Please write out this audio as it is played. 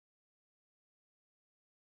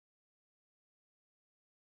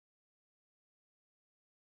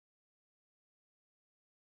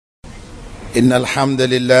إن الحمد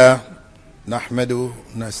لله نحمده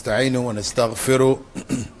ونستعينه ونستغفره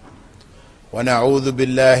ونعوذ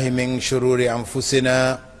بالله من شرور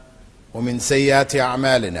أنفسنا ومن سيئات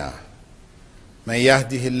أعمالنا من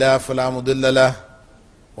يهده الله فلا مضل له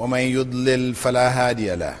ومن يضلل فلا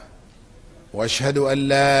هادي له وأشهد أن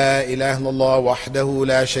لا إله إلا الله وحده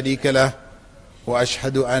لا شريك له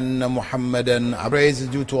وأشهد أن محمدا عبده. Praise is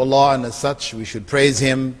due to Allah, and as such we should praise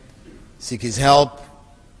Him, seek His help,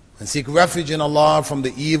 and seek refuge in Allah from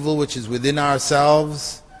the evil which is within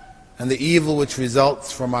ourselves and the evil which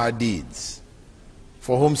results from our deeds.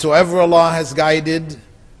 For whomsoever Allah has guided,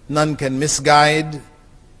 none can misguide,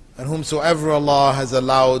 and whomsoever Allah has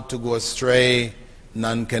allowed to go astray,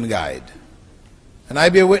 none can guide. And I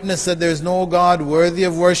bear witness that there is no God worthy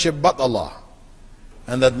of worship but Allah,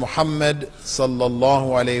 and that Muhammad sallallahu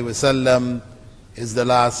alayhi wasallam is the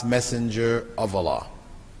last messenger of Allah.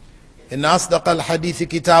 In أصدق الحديث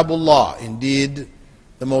كتاب الله, indeed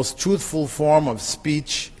the most truthful form of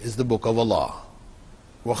speech is the book of Allah.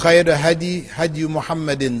 وخير هدي هدي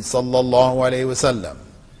محمد صلى الله عليه وسلم,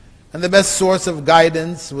 and the best source of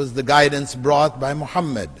guidance was the guidance brought by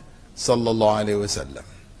Muhammad صلى الله عليه وسلم.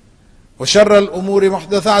 وشر الأمور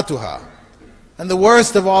محدثاتها, and the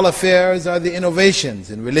worst of all affairs are the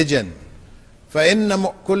innovations in religion.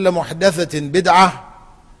 فإن كل محدثة بدعة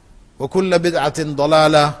وكل بدعة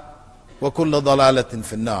ضلالة وَكُلَّ ضَلَالَةٍ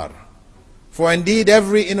فِي النَّارِ. For indeed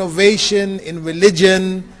every innovation in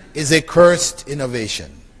religion is a cursed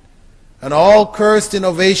innovation, and all cursed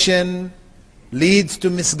innovation leads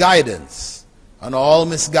to misguidance, and all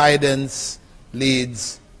misguidance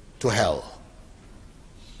leads to hell.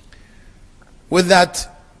 With that,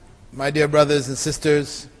 my dear brothers and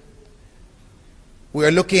sisters, we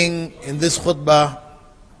are looking in this khutbah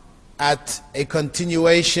at a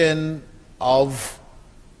continuation of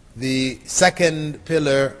the second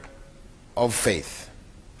pillar of faith,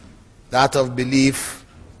 that of belief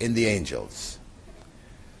in the angels.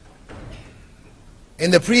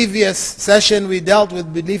 In the previous session we dealt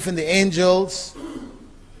with belief in the angels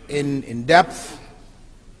in depth,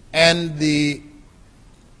 and the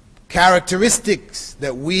characteristics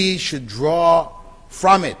that we should draw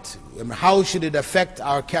from it, and how should it affect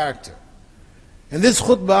our character. In this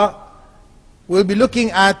khutbah we'll be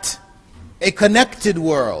looking at a connected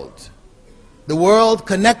world, the world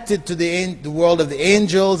connected to the world of the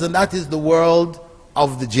angels, and that is the world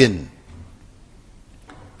of the Jinn.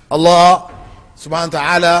 Allah subhanahu wa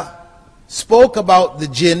ta'ala spoke about the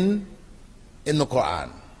Jinn in the Quran.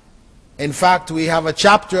 In fact, we have a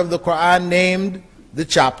chapter of the Quran named the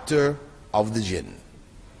chapter of the Jinn,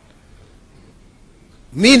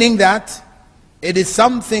 meaning that it is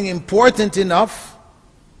something important enough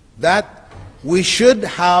that we should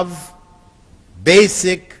have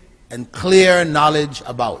basic and clear knowledge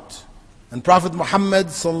about. And Prophet Muhammad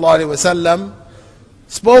sallallahu alaihi wasallam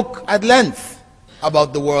spoke at length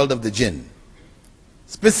about the world of the Jinn,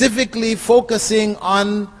 specifically focusing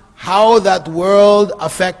on how that world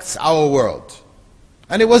affects our world.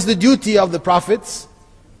 And it was the duty of the prophets,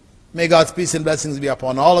 may God's peace and blessings be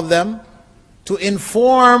upon all of them, to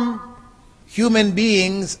inform human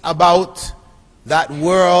beings about that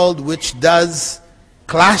world which does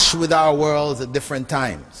clash with our worlds at different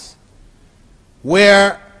times,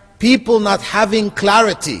 where people not having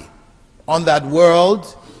clarity on that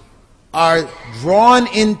world are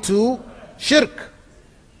drawn into shirk,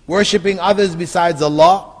 worshipping others besides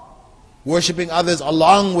Allah, worshipping others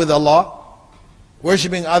along with Allah,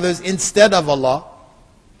 worshipping others instead of Allah.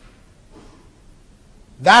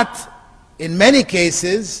 That, in many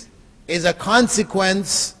cases, is a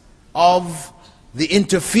consequence of the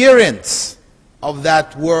interference of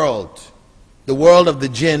that world, the world of the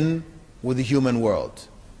Jinn with the human world.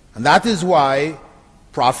 And that is why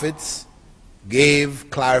prophets gave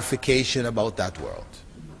clarification about that world.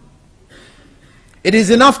 It is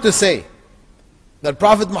enough to say that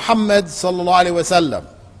Prophet Muhammad sallallahu alaihi wasallam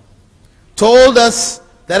told us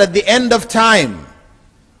that at the end of time,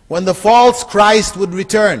 when the false Christ would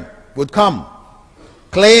return, would come,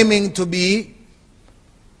 claiming to be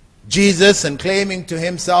Jesus and claiming to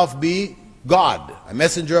himself be God, a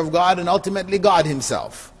messenger of God, and ultimately God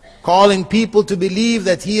himself, calling people to believe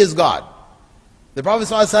that he is God. The Prophet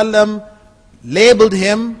ﷺ labeled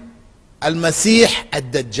him Al-Masih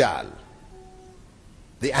Ad-Dajjal,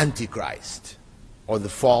 the Antichrist, or the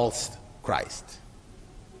false Christ,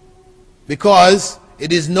 because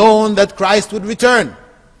it is known that Christ would return.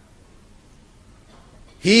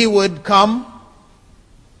 He would come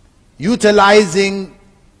utilizing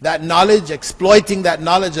that knowledge, exploiting that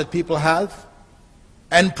knowledge that people have,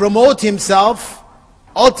 and promote himself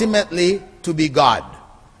ultimately to be God.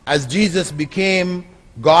 as Jesus became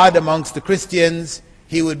God amongst the Christians,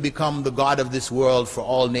 he would become the God of this world for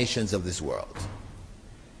all nations of this world.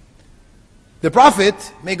 The Prophet,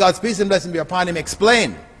 may God's peace and blessing be upon him,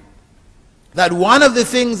 explained that one of the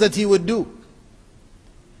things that he would do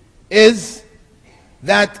is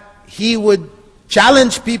that he would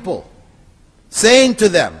challenge people, saying to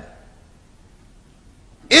them,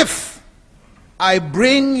 if I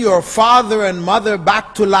bring your father and mother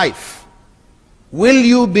back to life, will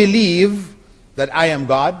you believe that I am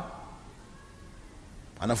God?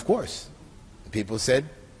 And of course, the people said,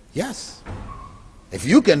 yes. If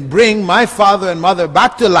you can bring my father and mother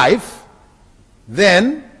back to life,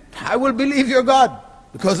 then I will believe you're God.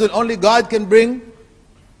 Because only God can bring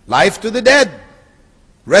life to the dead,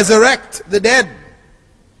 resurrect the dead.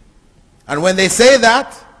 And when they say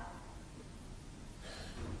that,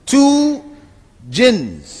 two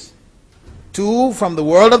jinns, two from the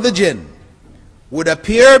world of the jinn, would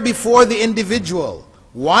appear before the individual,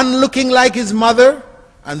 one looking like his mother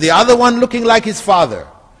and the other one looking like his father.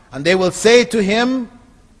 And they will say to him,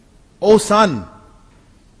 "O son,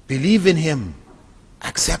 believe in him,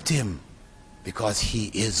 accept him, because he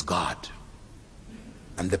is God."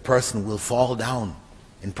 And the person will fall down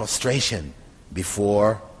in prostration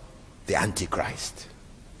before the Antichrist.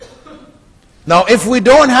 Now, if we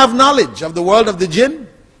don't have knowledge of the world of the jinn,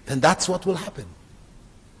 then that's what will happen.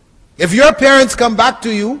 If your parents come back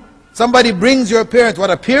to you, somebody brings your parents,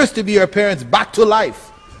 what appears to be your parents, back to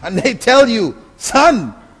life, and they tell you,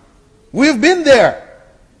 "Son, we've been there,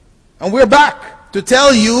 and we're back to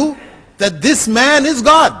tell you that this man is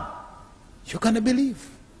God," you're going to believe.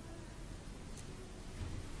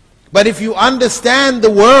 But if you understand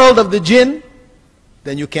the world of the jinn,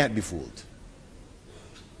 then you can't be fooled.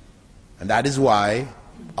 And that is why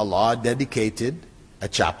Allah dedicated a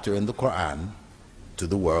chapter in the Quran to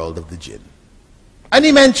the world of the jinn. And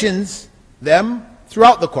he mentions them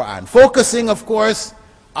throughout the Quran, focusing, of course,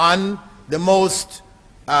 on the most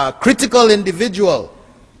critical individual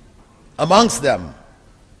amongst them,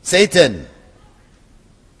 Satan,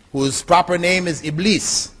 whose proper name is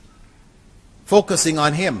Iblis, focusing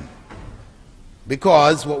on him.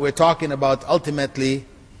 Because what we're talking about ultimately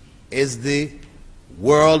is the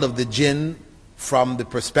world of the jinn from the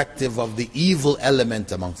perspective of the evil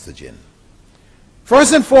element amongst the jinn.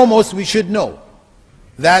 First and foremost, we should know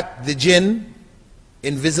that the jinn,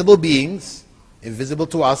 invisible beings, invisible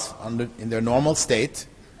to us in their normal state,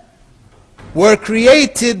 were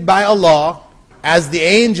created by Allah as the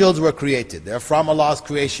angels were created. They're from Allah's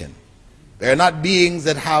creation. They're not beings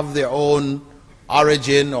that have their own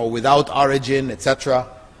origin or without origin, etc.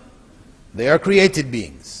 They are created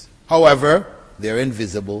beings. However, they're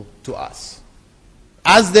invisible to us.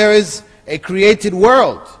 As there is a created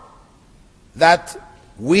world that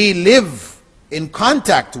we live in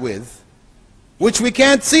contact with, which we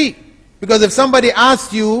can't see. Because if somebody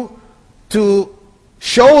asked you to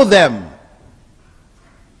show them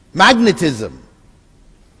magnetism,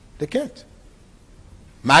 they can't.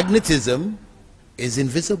 Magnetism is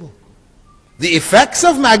invisible. The effects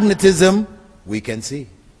of magnetism we can see.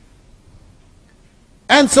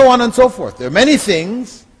 And so on and so forth. There are many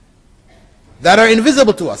things that are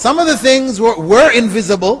invisible to us. Some of the things were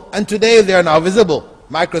invisible, and today they are now visible.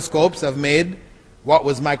 Microscopes have made what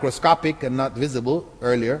was microscopic and not visible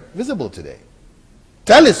earlier visible today.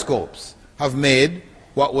 Telescopes have made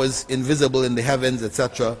what was invisible in the heavens,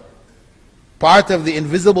 etc. Part of the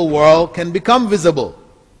invisible world can become visible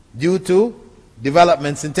due to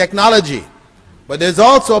developments in technology. But there's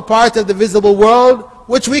also a part of the visible world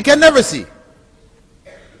which we can never see.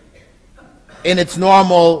 In its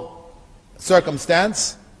normal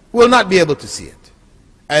circumstance, we'll not be able to see it.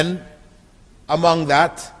 And among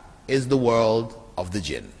that is the world of the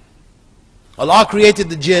jinn. Allah created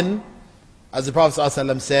the jinn, as the Prophet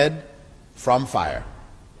ﷺ said, from fire.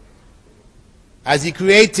 As he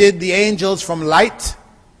created the angels from light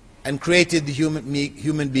and created the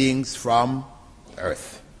human beings from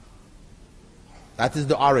earth. That is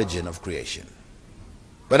the origin of creation.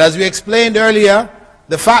 But as we explained earlier,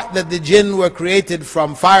 the fact that the jinn were created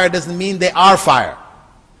from fire doesn't mean they are fire.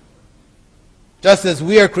 Just as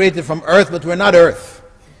we are created from earth, but we're not earth.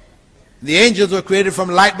 The angels were created from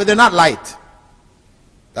light, but they're not light.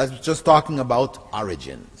 That's just talking about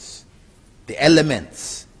origins. The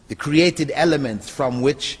elements, the created elements from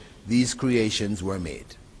which these creations were made.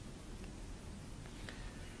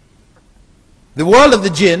 The world of the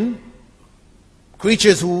jinn,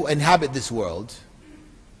 creatures who inhabit this world,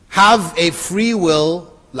 have a free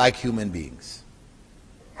will like human beings,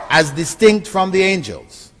 as distinct from the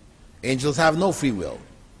angels. Angels have no free will.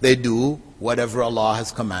 They do whatever Allah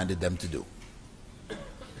has commanded them to do.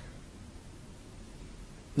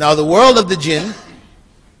 Now the world of the jinn,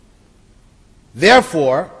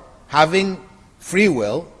 therefore, having free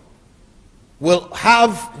will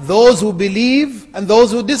have those who believe and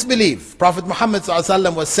those who disbelieve. Prophet Muhammad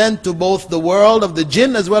ﷺ was sent to both the world of the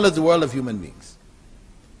jinn as well as the world of human beings.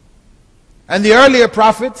 And the earlier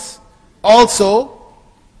prophets also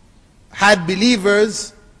had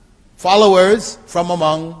believers, followers from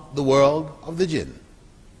among the world of the jinn.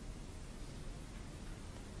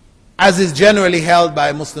 As is generally held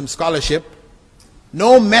by Muslim scholarship,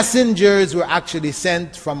 no messengers were actually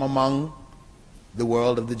sent from among the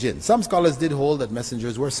world of the jinn. Some scholars did hold that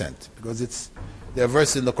messengers were sent, because there are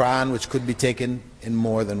verses in the Quran which could be taken in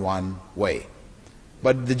more than one way.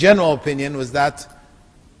 But the general opinion was that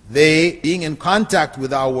they, being in contact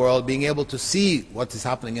with our world, being able to see what is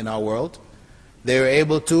happening in our world, they were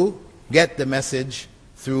able to get the message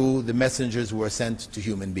through the messengers who were sent to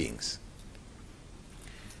human beings.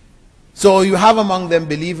 So you have among them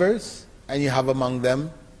believers, and you have among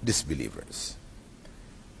them disbelievers.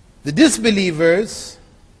 The disbelievers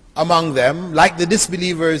among them, like the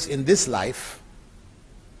disbelievers in this life,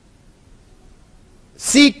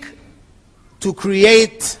 seek to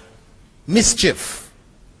create mischief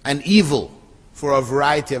and evil for a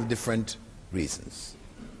variety of different reasons.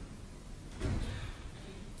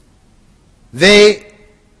 They,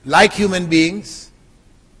 like human beings,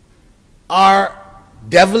 are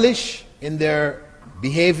devilish in their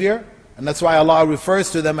behavior, and that's why Allah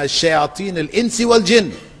refers to them as shayateen al-insi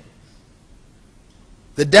wal-jinn,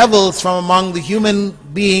 the devils from among the human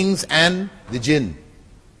beings and the jinn.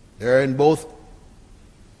 They're in both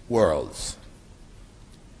worlds.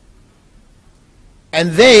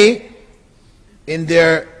 And they, in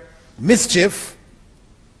their mischief,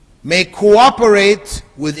 may cooperate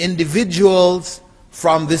with individuals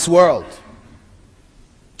from this world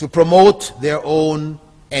to promote their own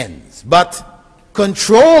ends. But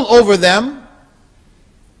control over them,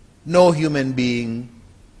 no human being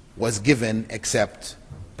was given except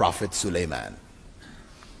Prophet Sulaiman.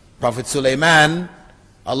 Prophet Sulaiman,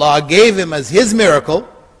 Allah gave him as his miracle,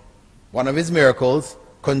 one of his miracles,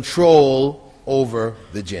 control over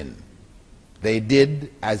the jinn. They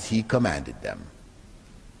did as he commanded them.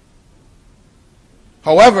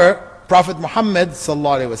 However, Prophet Muhammad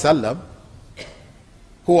ﷺ,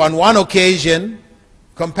 who on one occasion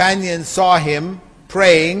companions saw him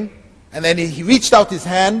praying, and then he reached out his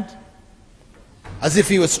hand as if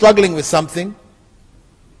he was struggling with something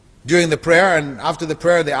during the prayer, and after the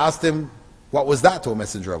prayer they asked him, "What was that, O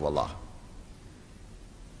Messenger of Allah?"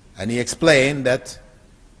 And he explained that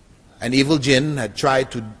an evil jinn had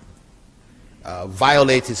tried to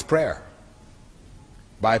violate his prayer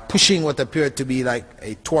by pushing what appeared to be like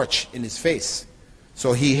a torch in his face.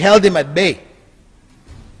 So he held him at bay.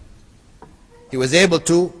 He was able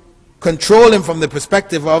to control him from the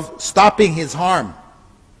perspective of stopping his harm.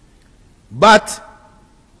 But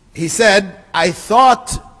he said, I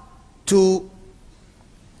thought to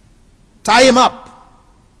tie him up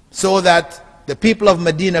so that the people of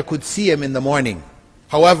Medina could see him in the morning.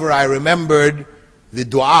 However, I remembered the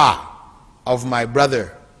dua of my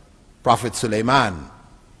brother, Prophet Sulaiman,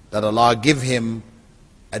 that Allah give him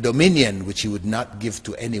a dominion which he would not give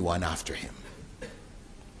to anyone after him.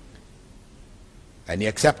 And he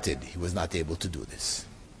accepted. He was not able to do this.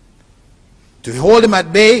 To hold him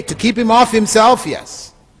at bay, to keep him off himself,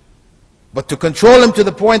 yes. But to control him to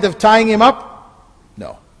the point of tying him up,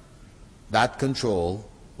 no. That control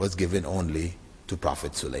was given only to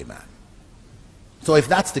Prophet Sulaiman. So if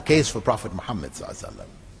that's the case for Prophet Muhammad ﷺ,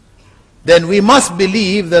 then we must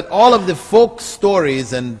believe that all of the folk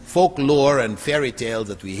stories and folklore and fairy tales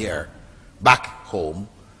that we hear back home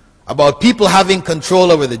about people having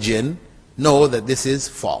control over the jinn, know that this is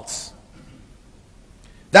false.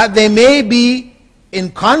 That they may be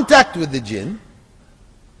in contact with the jinn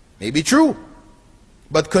may be true,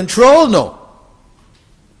 but control, no.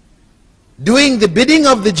 Doing the bidding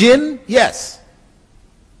of the jinn, yes.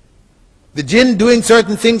 The jinn doing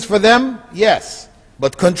certain things for them, yes.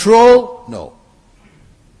 But control, no.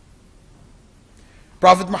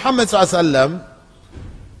 Prophet Muhammad ﷺ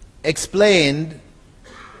explained,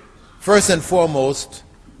 first and foremost,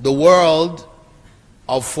 the world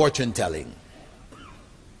of fortune telling.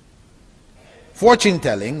 Fortune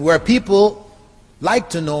telling, where people like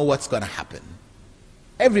to know what's going to happen.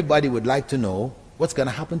 Everybody would like to know what's going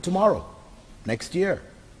to happen tomorrow, next year,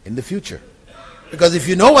 in the future. Because if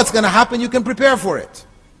you know what's going to happen, you can prepare for it.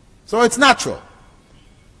 So it's natural.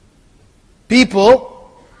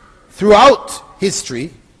 People throughout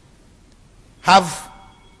history have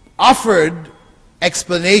offered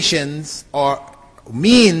explanations or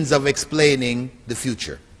means of explaining the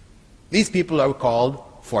future. These people are called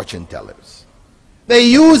fortune tellers. They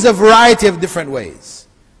use a variety of different ways.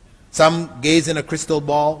 Some gaze in a crystal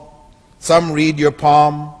ball, some read your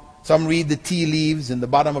palm, some read the tea leaves in the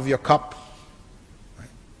bottom of your cup.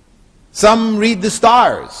 Some read the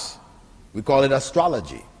stars. We call it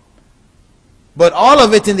astrology. But all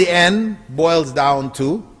of it in the end boils down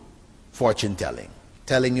to fortune telling,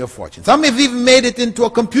 telling your fortune. Some have even made it into a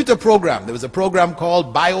computer program. There was a program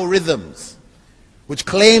called Biorhythms, which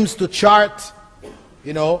claims to chart,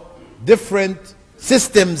 different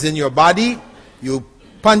systems in your body. You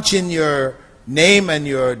punch in your name and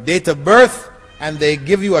your date of birth, and they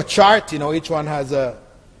give you a chart. Each one has a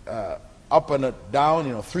up and a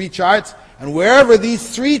down, 3 charts. And wherever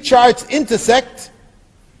these 3 charts intersect,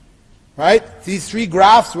 right, these 3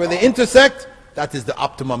 graphs where they intersect, that is the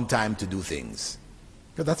optimum time to do things.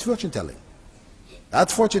 Because that's fortune telling.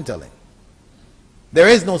 That's fortune telling. There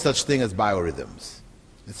is no such thing as biorhythms.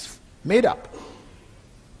 It's made up.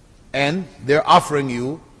 And they're offering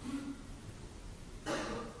you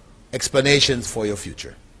explanations for your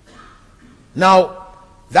future. Now,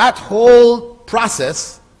 that whole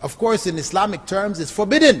process, of course, in Islamic terms, is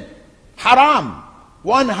forbidden. Haram.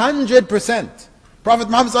 100%. Prophet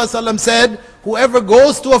Muhammad ﷺ said, whoever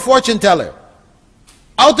goes to a fortune teller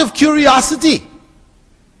out of curiosity,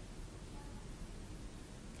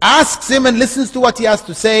 asks him and listens to what he has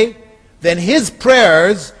to say, then his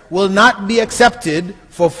prayers will not be accepted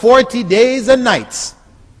for 40 days and nights.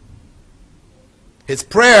 His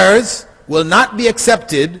prayers will not be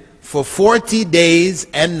accepted for 40 days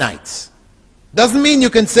and nights. Doesn't mean you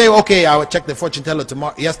can say, okay, I will check the fortune teller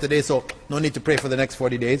yesterday, so no need to pray for the next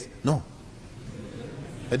 40 days. No.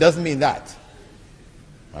 It doesn't mean that.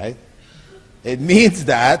 Right? It means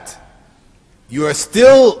that you are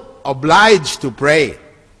still obliged to pray.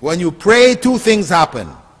 When you pray, 2 things happen.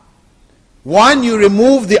 1, you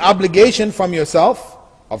remove the obligation from yourself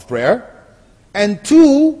of prayer. And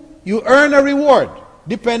 2, you earn a reward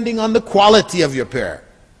depending on the quality of your prayer.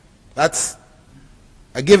 That's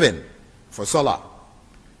a given for salah.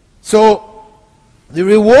 So the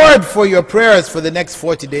reward for your prayers for the next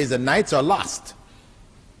 40 days and nights are lost.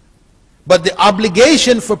 But the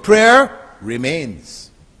obligation for prayer remains.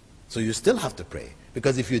 So you still have to pray.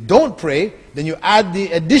 Because if you don't pray, then you add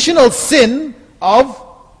the additional sin of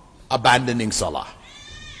abandoning salah.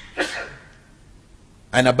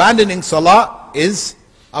 And abandoning salah is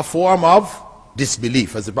a form of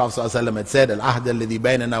disbelief. As the Prophet ﷺ had said, Al-ahd alladhi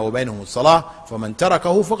baynana wa baynahum as-salah, faman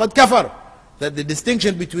tarakahu faqad kafar. That the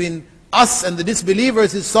distinction between us and the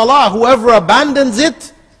disbelievers is salah. Whoever abandons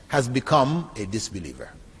it has become a disbeliever.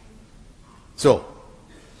 So,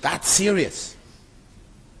 that's serious.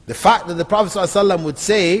 The fact that the Prophet ﷺ would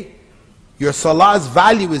say, your salah's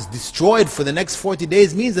value is destroyed for the next 40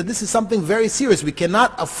 days means that this is something very serious. We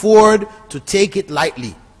cannot afford to take it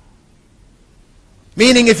lightly.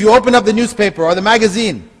 Meaning, if you open up the newspaper or the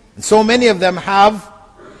magazine, and so many of them have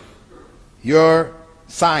your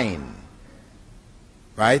sign,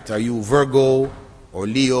 right? Are you Virgo or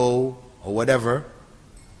Leo or whatever?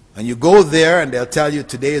 And you go there and they'll tell you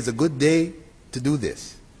today is a good day to do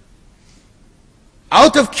this.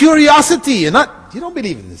 Out of curiosity, you don't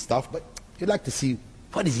believe in this stuff, but you'd like to see,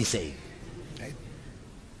 what is he saying? Right?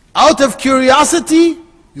 Out of curiosity,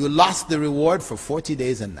 you lost the reward for 40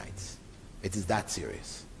 days and nights. It is that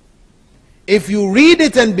serious. If you read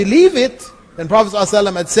it and believe it, then Prophet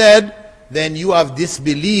ﷺ had said, then you have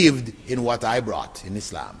disbelieved in what I brought in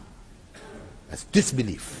Islam. That's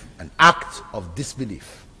disbelief, an act of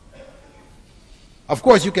disbelief. Of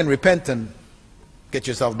course, you can repent and get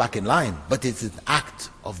yourself back in line, but it's an act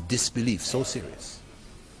of disbelief, so serious.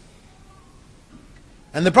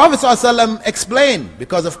 And the Prophet ﷺ explained,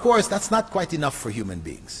 because of course that's not quite enough for human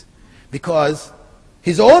beings. Because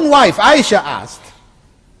his own wife, Aisha, asked,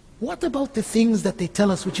 what about the things that they tell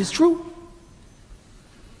us which is true?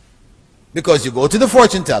 Because you go to the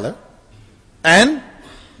fortune teller, and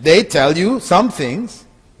they tell you some things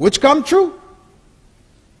which come true.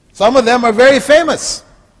 Some of them are very famous.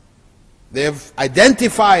 They've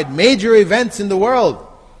identified major events in the world,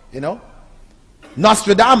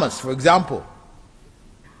 Nostradamus, for example.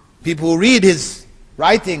 People who read his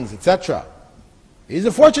writings, etc. He's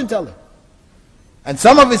a fortune teller. And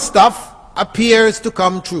some of his stuff appears to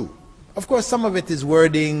come true. Of course, some of it is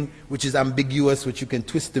wording which is ambiguous, which you can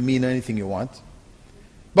twist to mean anything you want.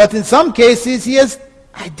 But in some cases, he has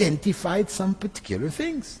identified some particular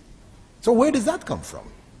things. So where does that come from?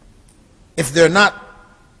 If they're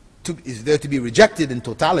to be rejected in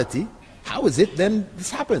totality, how is it then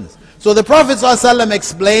this happens? So the Prophet ﷺ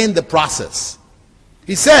explained the process.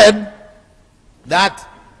 He said that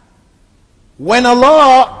when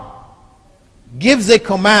Allah gives a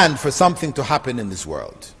command for something to happen in this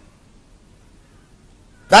world.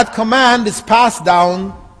 That command is passed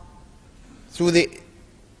down through the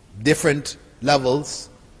different levels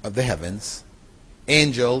of the heavens,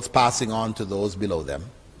 angels passing on to those below them,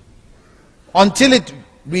 until it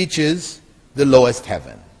reaches the lowest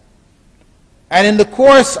heaven. And in the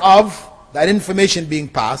course of that information being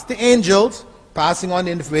passed, the angels passing on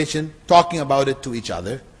the information, talking about it to each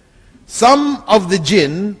other, some of the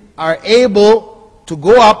jinn are able to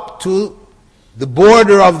go up to the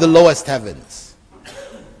border of the lowest heavens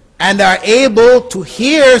and are able to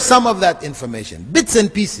hear some of that information, bits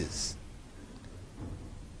and pieces.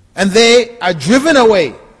 And they are driven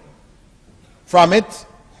away from it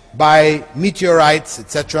by meteorites,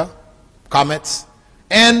 etc., comets,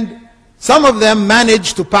 and some of them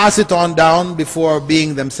manage to pass it on down before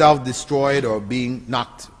being themselves destroyed or being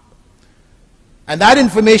knocked. And that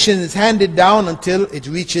information is handed down until it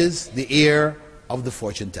reaches the ear of the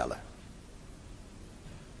fortune teller.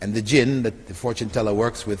 And the jinn that the fortune teller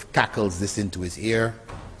works with cackles this into his ear,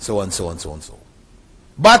 so and so and so and so.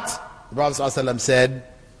 But the Prophet ﷺ said,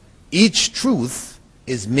 each truth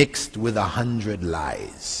is mixed with 100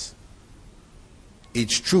 lies.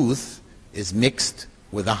 Each truth is mixed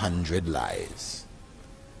with 100 lies.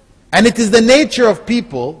 And it is the nature of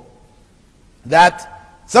people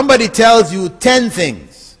that somebody tells you 10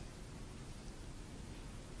 things.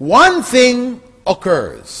 One thing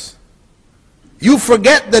occurs. You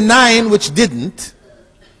forget the 9 which didn't,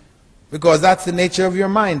 because that's the nature of your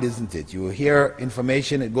mind, isn't it? You hear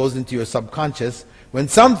information, it goes into your subconscious. When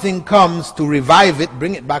something comes to revive it,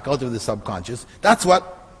 bring it back out of the subconscious, that's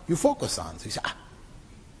what you focus on. So you say,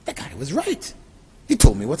 that guy was right. He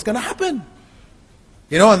told me what's going to happen.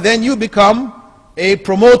 You know, and then you become a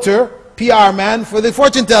promoter, PR man for the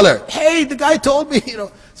fortune teller. Hey, the guy told me, you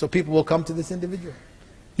know. So people will come to this individual.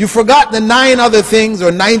 You forgot the 9 other things or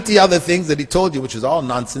 90 other things that he told you, which is all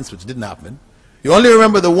nonsense, which didn't happen. You only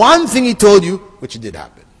remember the one thing he told you, which did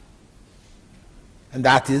happen. And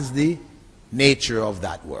that is the nature of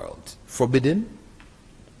that world. Forbidden,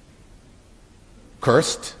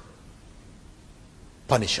 cursed,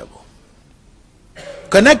 punishable.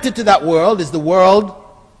 Connected to that world is the world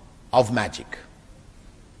of magic,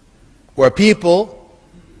 where people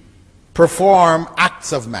perform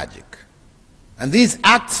acts of magic. And these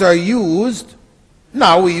acts are used,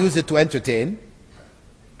 now we use it to entertain.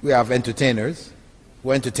 We have entertainers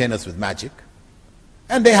who entertain us with magic.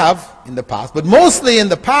 And they have in the past. But mostly in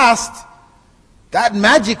the past, that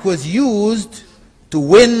magic was used to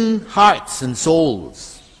win hearts and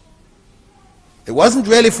souls. It wasn't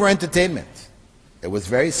really for entertainment. It was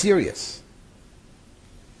very serious.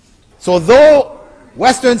 So though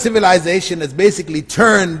Western civilization has basically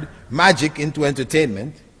turned magic into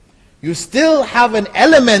entertainment, you still have an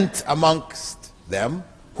element amongst them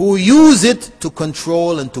who use it to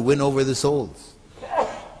control and to win over the souls.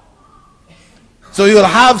 So you'll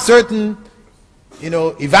have certain,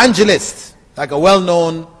 evangelists, like a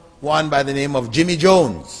well-known one by the name of Jimmy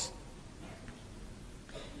Jones,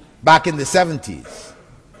 back in the 70s,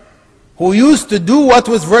 who used to do what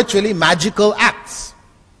was virtually magical acts.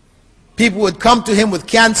 People would come to him with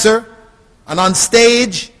cancer, and on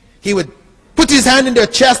stage, he would put his hand in their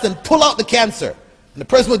chest and pull out the cancer, and the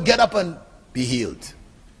person would get up and be healed.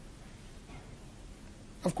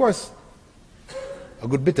 Of course, a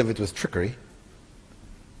good bit of it was trickery,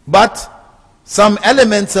 but some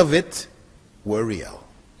elements of it were real.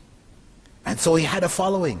 And so he had a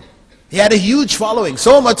following. He had a huge following,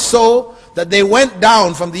 so much so that they went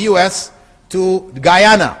down from the US to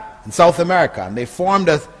Guyana in South America, and they formed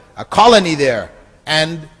a colony there,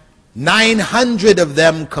 and 900 of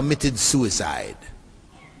them committed suicide,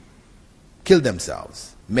 killed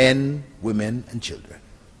themselves, men, women, and children.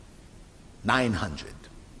 900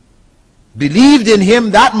 believed in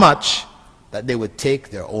him that much that they would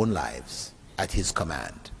take their own lives at his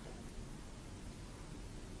command.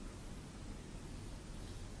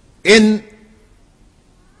 In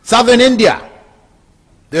southern India,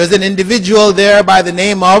 there's an individual there by the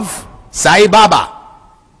name of Sai Baba.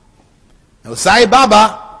 Now Sai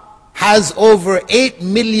Baba has over 8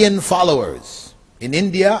 million followers in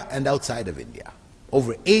India and outside of India.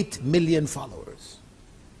 Over 8 million followers.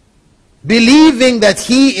 Believing that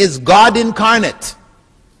he is God incarnate,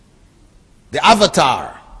 the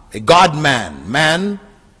avatar, a God man, man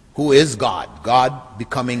who is God, God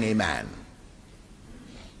becoming a man.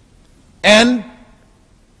 And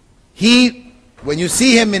he, when you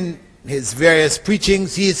see him in his various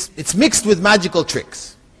preachings, it's mixed with magical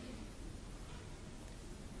tricks.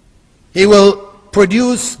 He will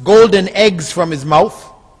produce golden eggs from his mouth.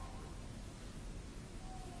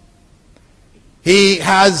 He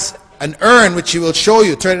has an urn which he will show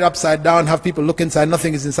you, turn it upside down, have people look inside,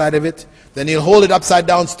 nothing is inside of it. Then he'll hold it upside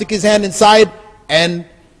down, stick his hand inside, and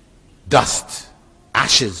dust,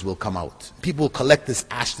 ashes will come out. People will collect this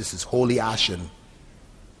ash, this is holy ash, and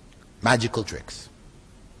magical tricks.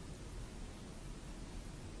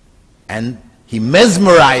 And he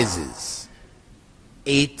mesmerizes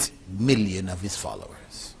 8 million of his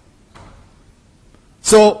followers.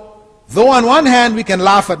 So, though on one hand we can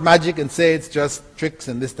laugh at magic and say it's just tricks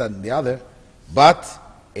and this, that, and the other, but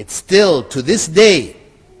it still, to this day,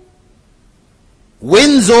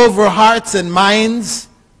 wins over hearts and minds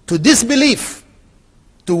to disbelief,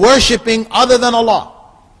 to worshipping other than Allah.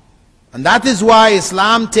 And that is why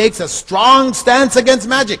Islam takes a strong stance against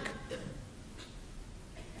magic.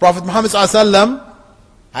 Prophet Muhammad ﷺ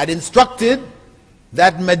had instructed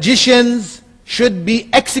that magicians should be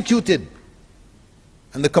executed.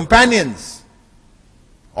 And the companions,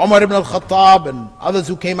 Umar ibn al-Khattab and others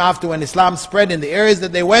who came after when Islam spread in the areas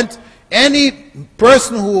that they went, any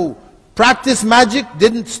person who practiced magic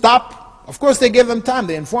didn't stop. Of course they gave them time,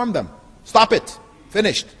 they informed them. Stop it,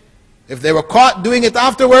 finished. If they were caught doing it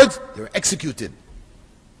afterwards, they were executed.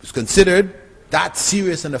 It was considered that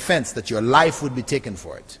serious an offense that your life would be taken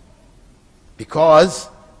for it. Because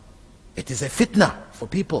it is a fitna for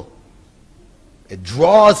people. It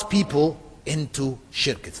draws people into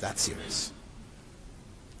shirk. It's that serious.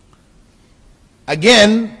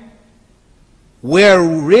 Again, where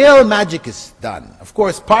real magic is done, of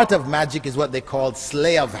course, part of magic is what they call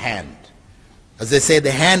sleight of hand. As they say,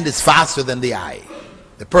 the hand is faster than the eye.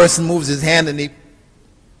 The person moves his hand and he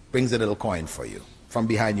brings a little coin for you from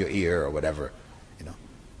behind your ear or whatever. You know,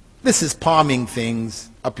 this is palming things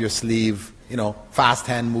up your sleeve. You know, fast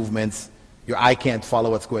hand movements. Your eye can't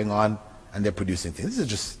follow what's going on, and they're producing things. This is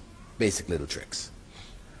just basic little tricks.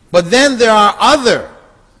 But then there are other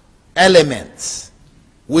elements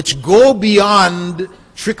which go beyond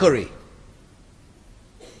trickery,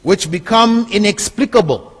 which become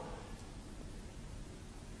inexplicable,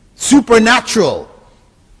 supernatural.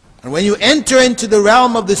 And when you enter into the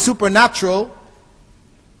realm of the supernatural,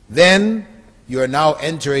 then you are now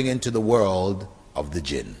entering into the world of the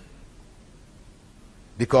Jinn.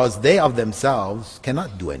 Because they of themselves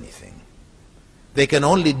cannot do anything. They can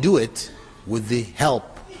only do it with the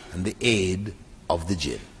help and the aid of the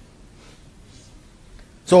Jinn.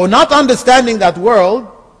 So not understanding that world,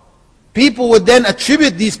 people would then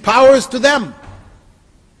attribute these powers to them.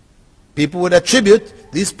 People would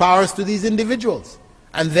attribute these powers to these individuals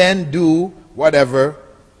and then do whatever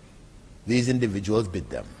these individuals bid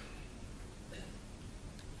them.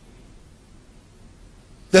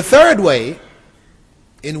 The third way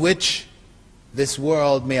in which this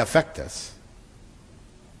world may affect us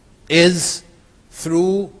is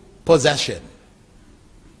through possession.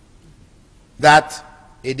 That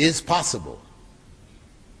it is possible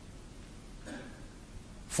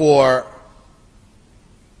for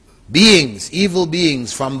beings, evil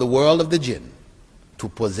beings from the world of the Jinn to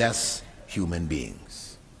possess human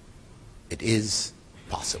beings. It is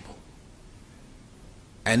possible.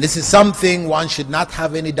 And this is something one should not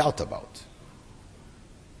have any doubt about.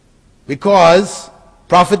 Because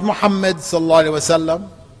Prophet Muhammad ﷺ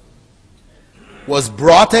was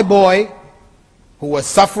brought a boy who was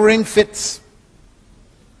suffering fits,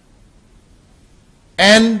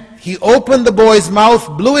 and he opened the boy's mouth,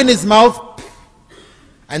 blew in his mouth,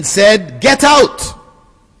 and said, "Get out,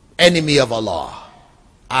 enemy of Allah.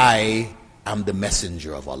 I am the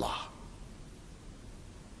messenger of Allah."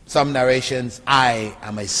 Some narrations, "I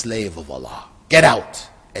am a slave of Allah. Get out,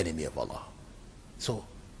 enemy of Allah." So,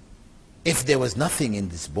 if there was nothing in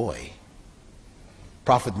this boy,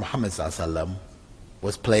 Prophet Muhammad ﷺ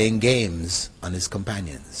was playing games on his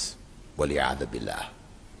companions. وَلِيَعَذَ بِاللَّهِ.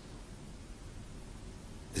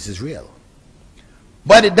 This is real.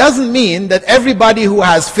 But it doesn't mean that everybody who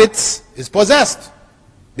has fits is possessed.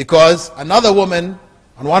 Because another woman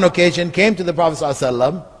on one occasion came to the Prophet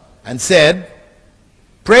ﷺ and said,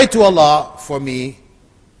 "Pray to Allah for me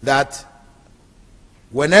that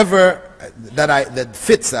whenever that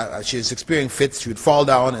fits, she was experiencing fits, she would fall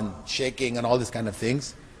down and shaking and all these kind of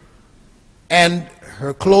things, and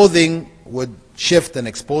her clothing would shift and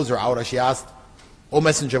expose her aura." She asked, "O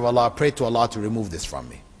Messenger of Allah, pray to Allah to remove this from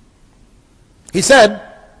me." He said,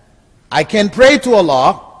 "I can pray to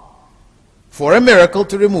Allah for a miracle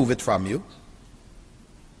to remove it from you,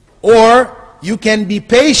 or you can be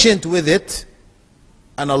patient with it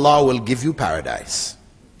and Allah will give you paradise."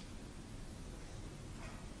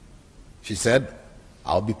 She said,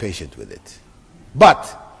 "I'll be patient with it. But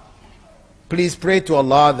please pray to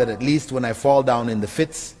Allah that at least when I fall down in the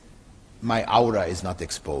fits, my aura is not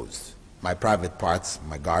exposed." my private parts,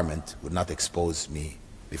 my garment, would not expose me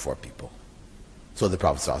before people. So the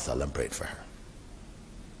Prophet ﷺ prayed for her.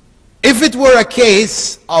 If it were a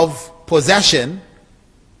case of possession,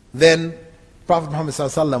 then Prophet Muhammad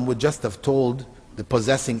ﷺ would just have told the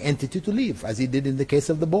possessing entity to leave, as he did in the case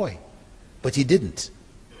of the boy. But he didn't.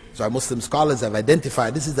 So our Muslim scholars have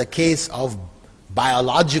identified this is a case of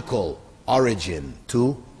biological origin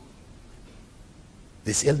to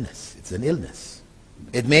this illness. It's an illness.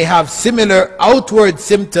 It may have similar outward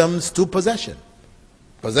symptoms to possession.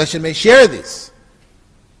 Possession may share this.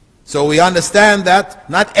 So we understand that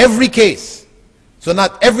not every case, so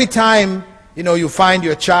not every time, you know, you find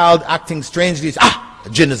your child acting strangely, it's, a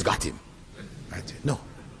jinn has got him. Right? No.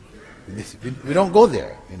 We don't go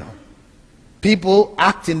there, you know. People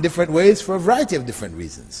act in different ways for a variety of different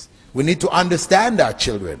reasons. We need to understand our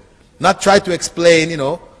children, not try to explain, you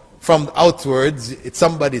know, from outwards, it's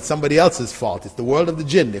somebody else's fault. It's the world of the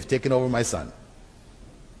jinn. They've taken over my son.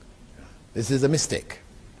 This is a mistake.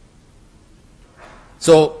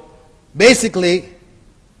 So, basically,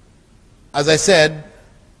 as I said,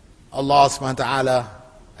 Allah subhanahu wa ta'ala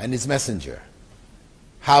and His Messenger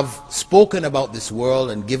have spoken about this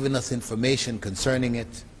world and given us information concerning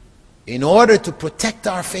it in order to protect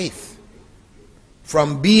our faith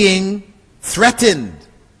from being threatened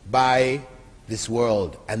by this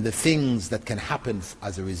world and the things that can happen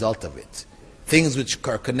as a result of it. Things which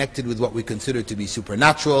are connected with what we consider to be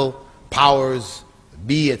supernatural, powers,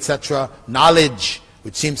 etc. Knowledge,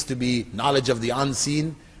 which seems to be knowledge of the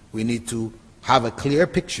unseen. We need to have a clear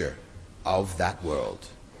picture of that world.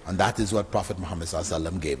 And that is what Prophet Muhammad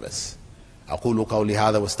ﷺ gave us. أقول قولي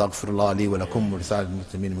هذا واستغفر الله لي ولكم ولسائر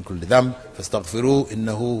المسلمين من كل ذنب فاستغفروه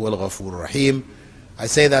إنه هو الغفور الرحيم. I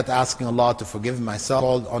say that asking Allah to forgive myself,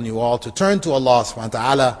 called on you all to turn to Allah subhanahu wa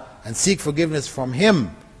ta'ala and seek forgiveness from Him,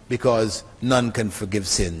 because none can forgive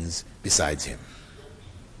sins besides Him.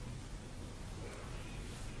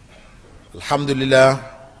 Alhamdulillah,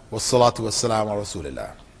 wassalatu wassalamu ala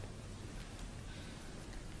Rasulillah.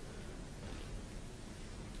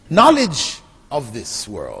 Knowledge of this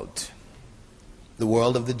world, the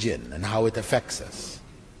world of the jinn and how it affects us,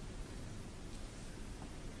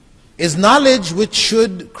 is knowledge which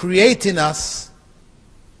should create in us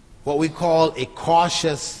what we call a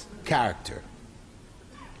cautious character.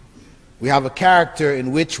 We have a character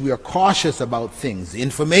in which we are cautious about things. The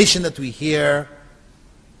information that we hear,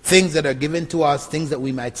 things that are given to us, things that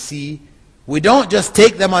we might see, we don't just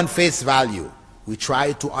take them on face value. We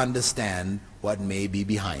try to understand what may be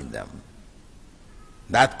behind them.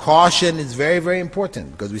 That caution is very, very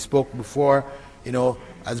important, because we spoke before, you know,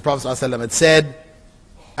 as the Prophet ﷺ had said,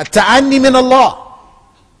 At-ta'anni min Allah.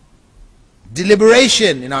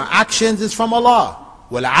 Deliberation in our actions is from Allah.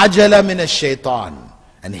 Wal-ajala min ash-shaytan.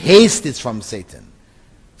 And haste is from Satan.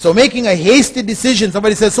 So making a hasty decision,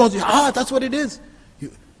 somebody says, so that's what it is.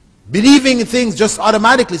 Believing in things just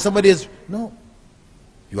automatically, somebody is, no.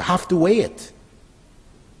 You have to weigh it.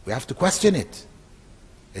 We have to question it.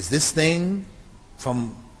 Is this thing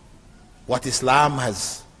from what Islam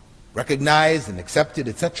has recognized and accepted,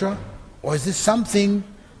 etc.? Or is this something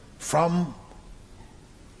from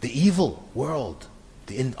the evil world,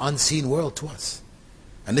 the unseen world to us?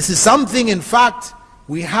 And this is something, in fact,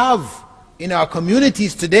 we have in our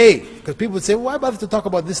communities today. Because people would say, why bother to talk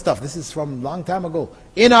about this stuff? This is from a long time ago.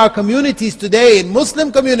 In our communities today, in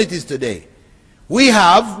Muslim communities today, we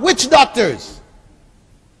have witch doctors.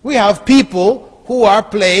 We have people who are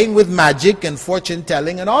playing with magic and fortune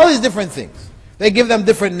telling and all these different things. They give them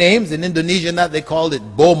different names. In Indonesia, they called it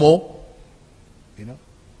Bomo. You know.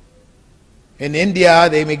 In India,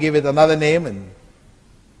 they may give it another name. In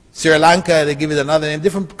Sri Lanka, they give it another name.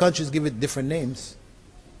 Different countries give it different names.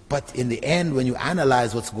 But in the end, when you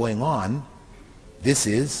analyze what's going on, this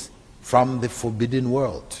is from the forbidden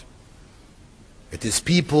world. It is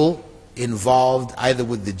people involved either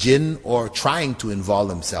with the jinn or trying to involve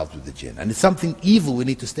themselves with the jinn. And it's something evil we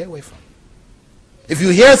need to stay away from. If you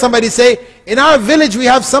hear somebody say, in our village we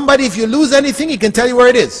have somebody, if you lose anything, he can tell you where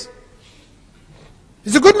it is.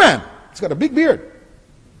 He's a good man. He's got a big beard.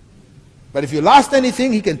 But if you lost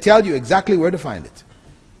anything, he can tell you exactly where to find it.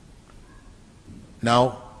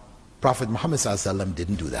 Now, Prophet Muhammad ﷺ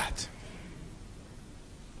didn't do that.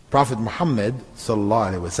 Prophet Muhammad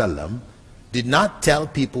ﷺ did not tell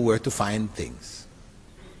people where to find things.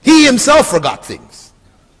 He himself forgot things.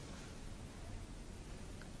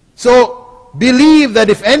 So, believe that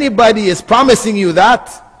if anybody is promising you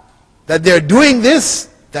that they're doing this,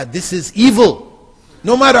 that this is evil.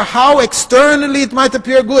 No matter how externally it might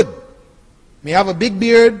appear good. May have a big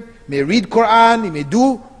beard, may read Quran, he may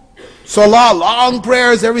do Salah, long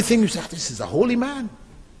prayers, everything. You say, this is a holy man.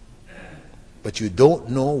 but you don't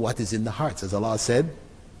know what is in the hearts. As Allah said,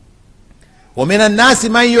 وَمِنَ النَّاسِ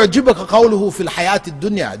مَنْ يُعْجِبَكَ قَوْلُهُ فِي الْحَيَاةِ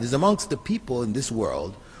الدُّنْيَا. There's amongst the people in this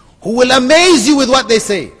world who will amaze you with what they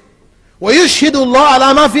say. وَيُشْهِدُ اللَّهَ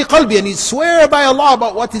عَلَى مَا فِي قَلْبِهِ. And he swear by Allah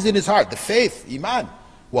about what is in his heart, the faith, iman.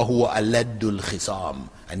 وَهُوَ أَلَدُّ الْخِصَامِ.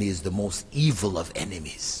 And he is the most evil of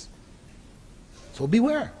enemies. So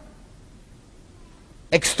beware.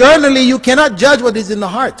 Externally, you cannot judge what is in the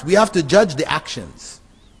heart. We have to judge the actions.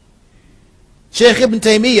 Shaykh Ibn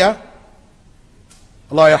Taymiyyah,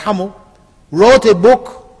 Allah yarhamu, wrote a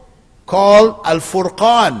book called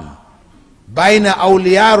Al-Furqan Bayna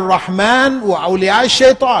Awliya Ar-Rahman wa Awliya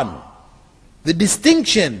Shaitan. The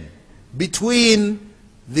distinction between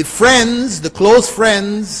the friends, the close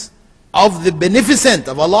friends of the beneficent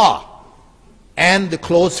of Allah and the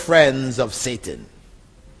close friends of Satan.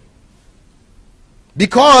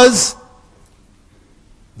 Because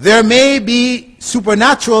there may be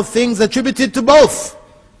supernatural things attributed to both.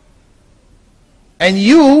 And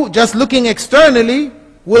you, just looking externally,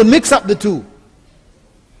 will mix up the two.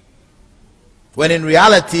 When in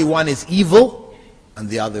reality, one is evil and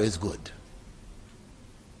the other is good.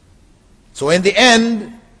 So in the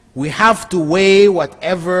end, we have to weigh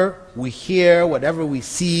whatever we hear, whatever we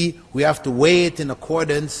see, we have to weigh it in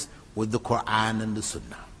accordance with the Quran and the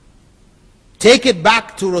Sunnah. Take it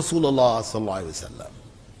back to Rasulullah sallallahu alaihi wasallam.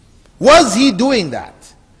 Was he doing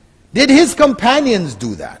that? Did his companions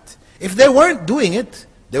do that? If they weren't doing it,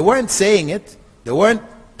 they weren't saying it, they weren't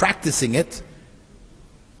practicing it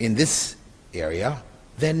in this area,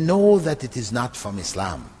 then know that it is not from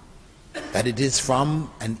Islam, that it is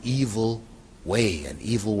from an evil way, an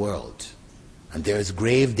evil world, and there is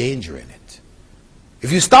grave danger in it.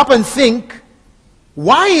 If you stop and think,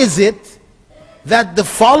 why is it that the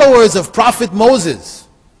followers of Prophet Moses,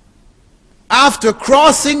 after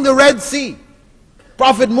crossing the Red Sea,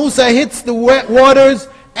 Prophet Musa hits the waters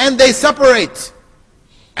and they separate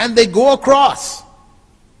and they go across,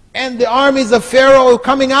 and the armies of Pharaoh are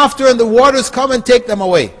coming after, and the waters come and take them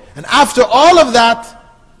away, and after all of that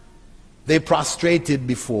they prostrated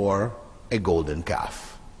before a golden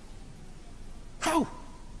calf? How?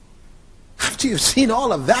 After you've seen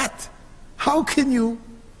all of that, how can you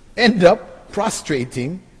end up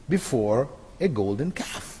prostrating before a golden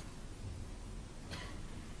calf?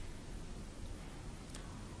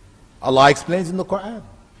 Allah explains in the Quran.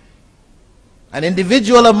 An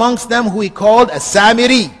individual amongst them who he called a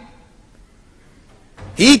Samiri,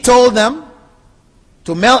 he told them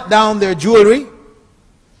to melt down their jewelry,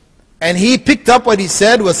 and he picked up what he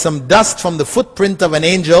said was some dust from the footprint of an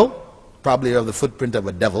angel, probably of the footprint of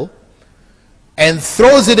a devil, and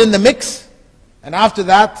throws it in the mix, and after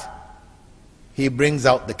that he brings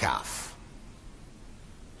out the calf.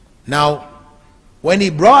 Now, when he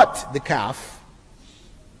brought the calf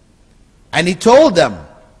and he told them,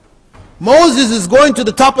 Moses is going to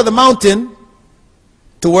the top of the mountain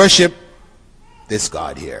to worship this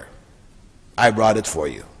God here. I brought it for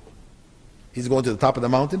you. He's going to the top of the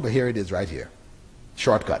mountain, but here it is right here.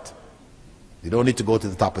 Shortcut. You don't need to go to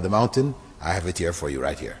the top of the mountain. I have it here for you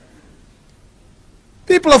right here.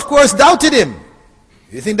 People, of course, doubted him.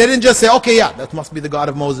 You think they didn't just say, okay, yeah, that must be the God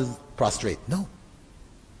of Moses, prostrate. No.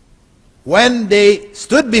 When they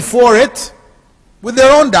stood before it with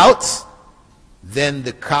their own doubts, then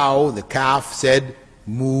the cow, the calf said,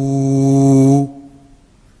 moo.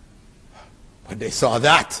 When they saw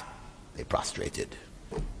that, they prostrated.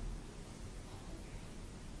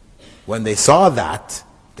 When they saw that,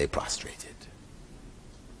 they prostrated.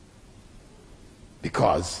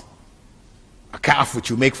 Because a calf which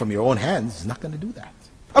you make from your own hands is not going to do that.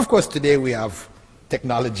 Of course, today we have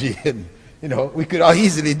technology and, we could all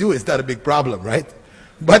easily do it. It's not a big problem, right?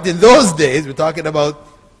 But in those days, we're talking about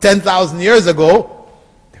 10,000 years ago,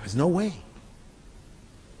 there was no way.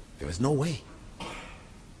 There was no way.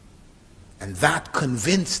 And that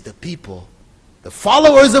convinced the people, the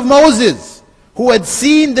followers of Moses, who had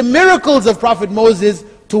seen the miracles of Prophet Moses,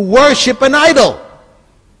 to worship an idol.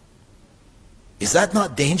 Is that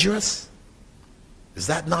not dangerous? Is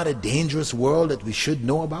that not a dangerous world that we should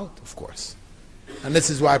know about? Of course. And this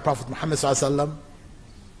is why Prophet Muhammad ﷺ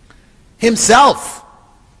himself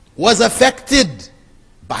was affected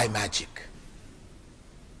by magic.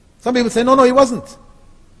 Some people say, no, he wasn't.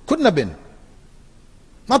 Couldn't have been.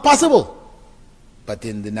 Not possible. But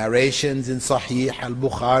in the narrations in Sahih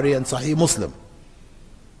al-Bukhari and Sahih Muslim,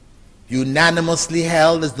 unanimously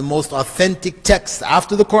held as the most authentic text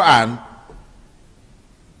after the Quran,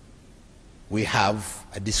 we have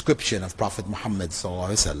a description of Prophet Muhammad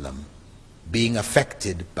ﷺ being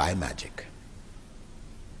affected by magic.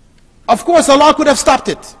 Of course, Allah could have stopped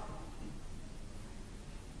it.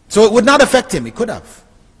 So it would not affect him. It could have.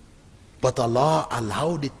 But Allah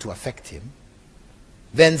allowed it to affect him,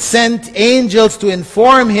 then sent angels to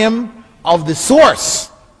inform him of the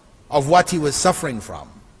source of what he was suffering from,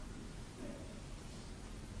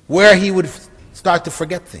 where he would start to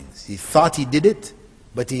forget things. He thought he did it,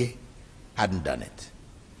 but he hadn't done it.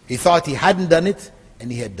 He thought he hadn't done it,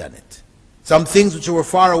 and he had done it. Some things which were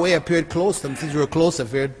far away appeared close, some things which were close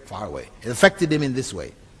appeared far away. It affected him in this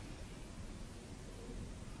way.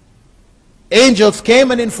 Angels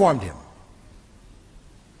came and informed him.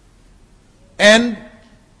 And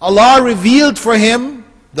Allah revealed for him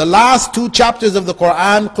the last 2 chapters of the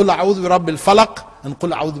Quran, قُلْ أَعُوذُ بِرَبِّ الْفَلَقِ and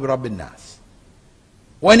قُلْ أَعُوذُ بِرَبِّ النَّاسِ.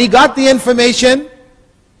 When he got the information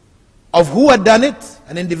of who had done it,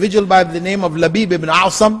 an individual by the name of Labib ibn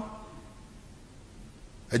Awsam,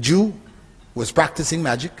 a Jew who was practicing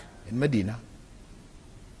magic in Medina,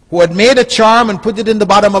 who had made a charm and put it in the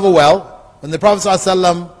bottom of a well. When the Prophet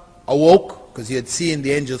ﷺ awoke, because he had seen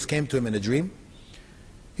the angels came to him in a dream,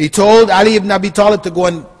 he told Ali ibn Abi Talib to go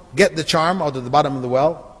and get the charm out of the bottom of the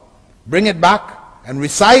well, bring it back, and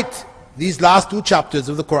recite these last 2 chapters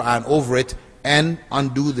of the Quran over it, and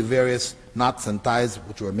undo the various knots and ties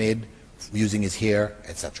which were made using his hair,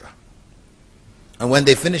 etc. And when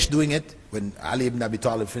they finished doing it, when Ali ibn Abi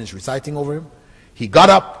Talib finished reciting over him, he got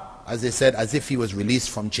up, as they said, as if he was released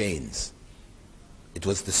from chains. It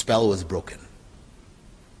was, the spell was broken.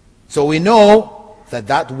 So we know that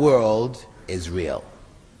that world is real.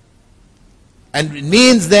 And it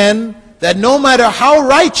means then that no matter how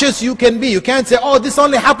righteous you can be, you can't say, oh, this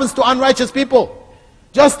only happens to unrighteous people.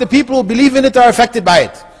 Just the people who believe in it are affected by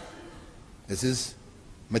it. This is,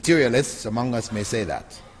 materialists among us may say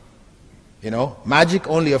that. You know, magic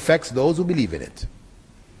only affects those who believe in it.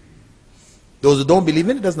 Those who don't believe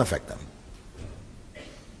in it, doesn't affect them.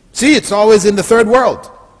 See, it's always in the third world.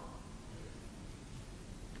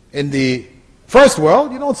 In the first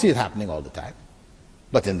world, you don't see it happening all the time.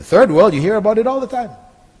 But in the third world, you hear about it all the time.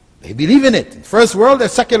 They believe in it. In the first world, they're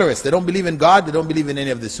secularists. They don't believe in God. They don't believe in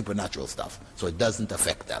any of the supernatural stuff. So it doesn't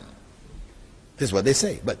affect them. This is what they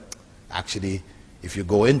say. But actually, if you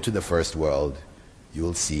go into the first world, you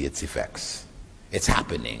will see its effects. It's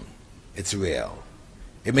happening. It's real.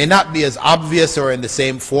 It may not be as obvious or in the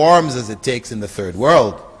same forms as it takes in the third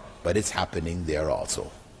world, but it's happening there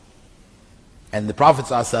also. And the Prophet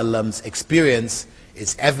ﷺ's experience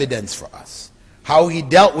is evidence for us. How he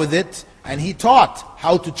dealt with it, and he taught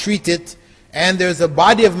how to treat it, and there's a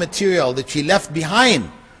body of material that he left behind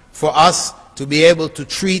for us to be able to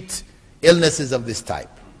treat illnesses of this type.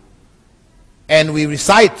 And we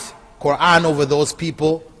recite Quran over those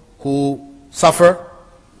people who suffer,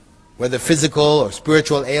 whether physical or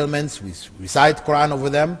spiritual ailments. We recite Quran over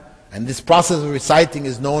them, and this process of reciting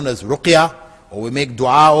is known as ruqya, or we make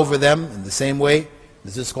dua over them in the same way.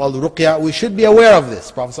 This is called ruqya. We should be aware of this.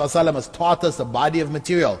 Prophet ﷺ has taught us a body of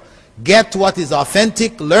material. Get what is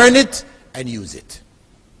authentic, learn it, and use it.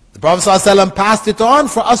 The Prophet ﷺ passed it on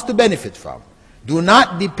for us to benefit from. Do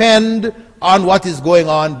not depend on what is going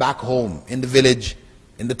on back home, in the village,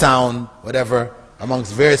 in the town, whatever,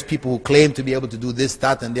 amongst various people who claim to be able to do this,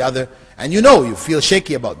 that, and the other. And you know, you feel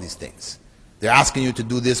shaky about these things. They're asking you to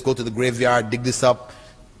do this, go to the graveyard, dig this up,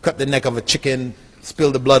 cut the neck of a chicken,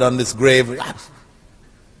 spill the blood on this grave.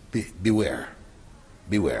 Beware.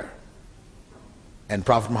 Beware. And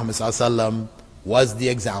Prophet Muhammad ﷺ was the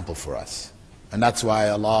example for us. And that's why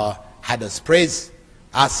Allah had us praise,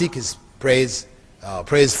 seek His praise,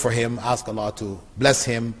 praise for Him, ask Allah to bless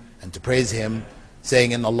Him and to praise Him,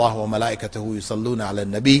 saying, Inna Allah wa malaikatahu yusalluna ala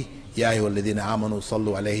nabi, ya ayyuhalladhina amanu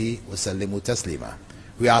sallu alayhi wa sallimu taslima.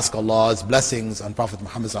 We ask Allah's blessings on Prophet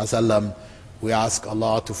Muhammad ﷺ. We ask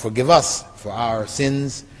Allah to forgive us for our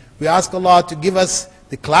sins. We ask Allah to give us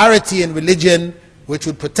the clarity in religion which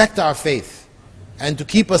would protect our faith and to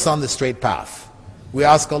keep us on the straight path. We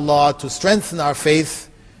ask Allah to strengthen our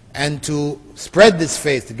faith and to spread this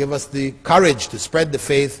faith, to give us the courage to spread the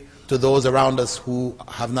faith to those around us who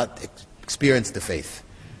have not experienced the faith.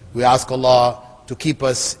 We ask Allah to keep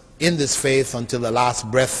us in this faith until the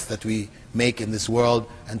last breath that we make in this world,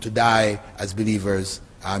 and to die as believers.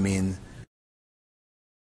 Ameen.